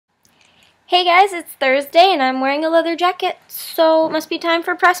Hey guys, it's Thursday and I'm wearing a leather jacket, so it must be time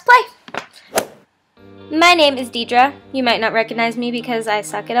for press play. My name is Deidre. You might not recognize me because I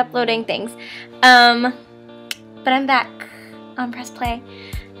suck at uploading things. But I'm back on press play.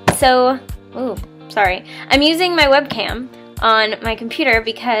 So, sorry. I'm using my webcam on my computer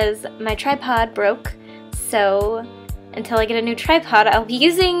because my tripod broke. So, until I get a new tripod, I'll be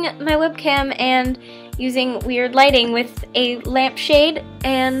using my webcam and using weird lighting with a lampshade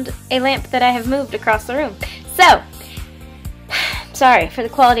and a lamp that I have moved across the room. So, sorry for the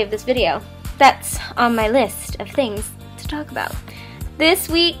quality of this video. That's on my list of things to talk about. This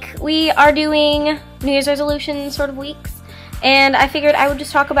week we are doing New Year's resolution sort of weeks, and I figured I would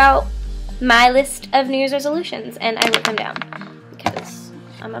just talk about my list of New Year's resolutions, and I wrote them down because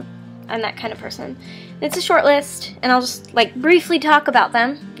I'm that kind of person. It's a short list, and I'll just like briefly talk about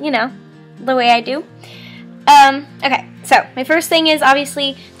them, you know, the way I do. Okay, so my first thing is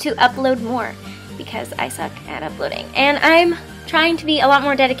obviously to upload more because I suck at uploading, and I'm trying to be a lot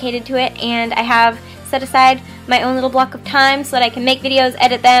more dedicated to it, and I have set aside my own little block of time so that I can make videos,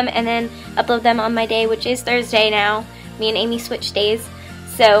 edit them, and then upload them on my day, which is Thursday now. Me and Amy switch days,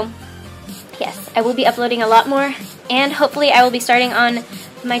 so yes, I will be uploading a lot more, and hopefully I will be starting on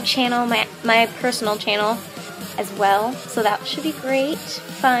my channel, my personal channel as well, so that should be great,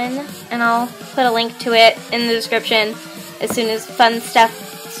 fun, and I'll put a link to it in the description as soon as fun stuff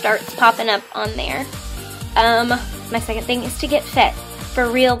starts popping up on there. My second thing is to get fit, for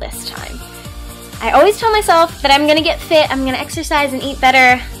real this time. I always tell myself that I'm gonna get fit, I'm gonna exercise and eat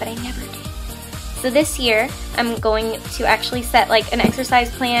better, but I never do. So this year, I'm going to actually set like an exercise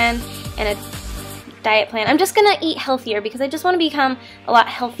plan and a diet plan. I'm just gonna eat healthier because I just want to become a lot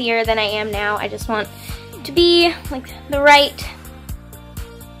healthier than I am now. I just want to be like the right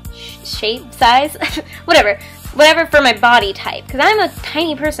shape, size, whatever for my body type, because I'm a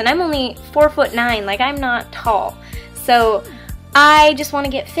tiny person. I'm only 4'9", like I'm not tall, so I just want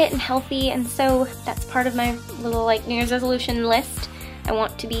to get fit and healthy, and so that's part of my little like New Year's resolution list. I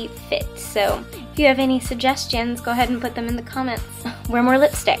want to be fit, so if you have any suggestions, go ahead and put them in the comments. Wear more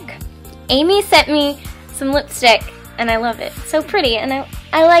lipstick. Amy sent me some lipstick and I love it. It's so pretty and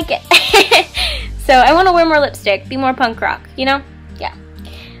I like it. So I want to wear more lipstick, be more punk rock, you know? Yeah.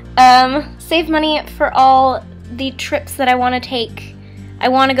 Save money for all the trips that I want to take. I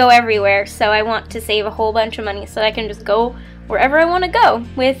want to go everywhere, so I want to save a whole bunch of money so I can just go wherever I want to go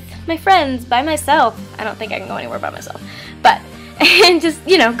with my friends, by myself. I don't think I can go anywhere by myself, but just,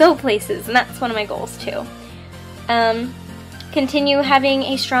 you know, go places, and that's one of my goals too. Continue having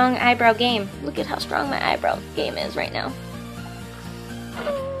a strong eyebrow game. Look at how strong my eyebrow game is right now.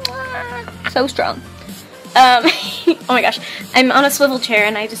 So strong. Oh my gosh, I'm on a swivel chair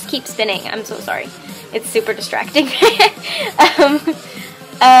and I just keep spinning. I'm so sorry. It's super distracting.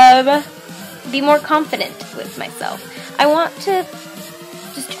 Be more confident with myself. I want to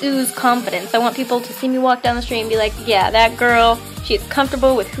just ooze confidence. I want people to see me walk down the street and be like, yeah, that girl, she's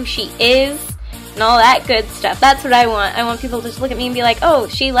comfortable with who she is and all that good stuff. That's what I want. I want people to just look at me and be like, oh,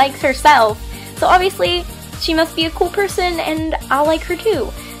 she likes herself, so obviously she must be a cool person and I'll like her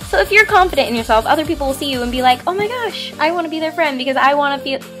too. So if you're confident in yourself, other people will see you and be like, oh my gosh, I want to be their friend because I want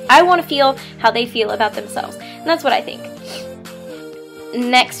to feel how they feel about themselves. And that's what I think.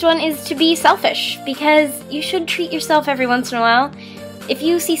 Next one is to be selfish, because you should treat yourself every once in a while. If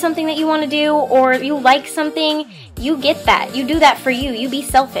you see something that you want to do or you like something, you get that. You do that for you. You be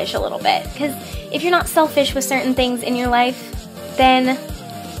selfish a little bit, because if you're not selfish with certain things in your life, then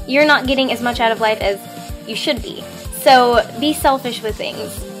you're not getting as much out of life as you should be. So be selfish with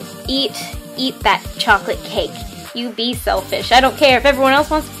things. Eat that chocolate cake. You be selfish. I don't care if everyone else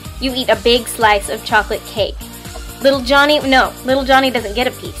wants. You eat a big slice of chocolate cake. Little Johnny doesn't get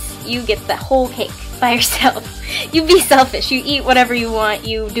a piece. You get the whole cake by yourself. You be selfish. You eat whatever you want.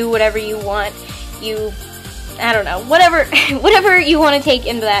 You do whatever you want. I don't know, whatever you want to take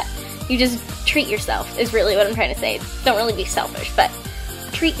into that. You just treat yourself is really what I'm trying to say. Don't really be selfish, but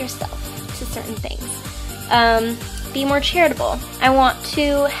treat yourself to certain things. Be more charitable. I want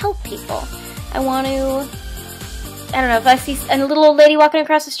to help people. I don't know, if I see a little old lady walking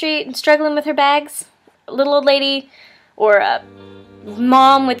across the street and struggling with her bags, a little old lady, or a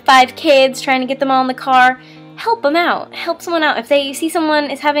mom with 5 kids trying to get them all in the car, help them out. Help someone out. If they see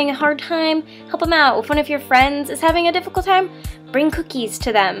someone is having a hard time, help them out. If one of your friends is having a difficult time, bring cookies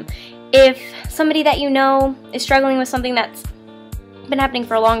to them. If somebody that you know is struggling with something that's been happening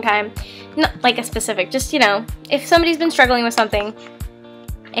for a long time, not like a specific, just, you know, if somebody's been struggling with something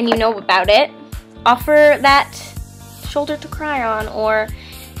and you know about it, offer that shoulder to cry on, or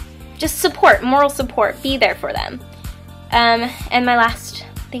just support, moral support, be there for them. And my last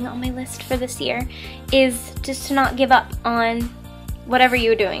thing on my list for this year is just to not give up on whatever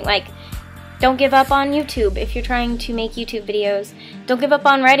you're doing. Like, don't give up on YouTube if you're trying to make YouTube videos. Don't give up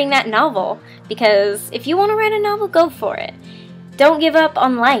on writing that novel, because if you want to write a novel, go for it. Don't give up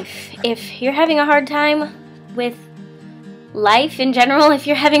on life. If you're having a hard time with life in general, if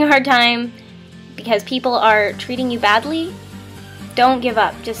you're having a hard time because people are treating you badly, don't give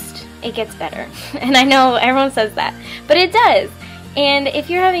up. Just, it gets better. And I know everyone says that, but it does. And if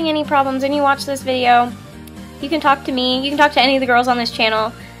you're having any problems and you watch this video, you can talk to me. You can talk to any of the girls on this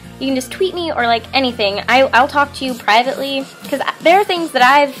channel. You can just tweet me or like anything. I'll talk to you privately, because there are things that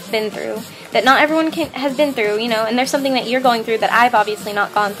I've been through that not everyone has been through, you know, and there's something that you're going through that I've obviously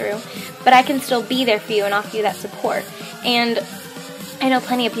not gone through, but I can still be there for you and offer you that support. And I know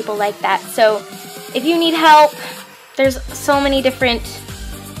plenty of people like that. So if you need help, there's so many different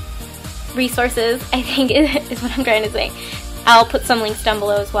resources, I think is what I'm trying to say. I'll put some links down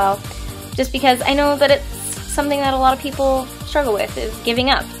below as well, just because I know that it's something that a lot of people struggle with, is giving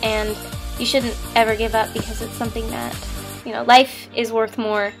up, and you shouldn't ever give up, because it's something that, you know, life is worth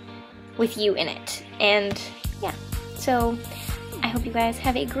more with you in it. And yeah, so I hope you guys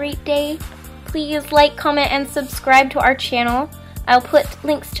have a great day. Please like, comment, and subscribe to our channel. I'll put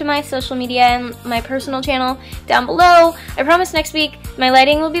links to my social media and my personal channel down below. I promise next week my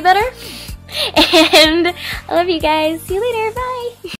lighting will be better. And I love you guys. See you later. Bye.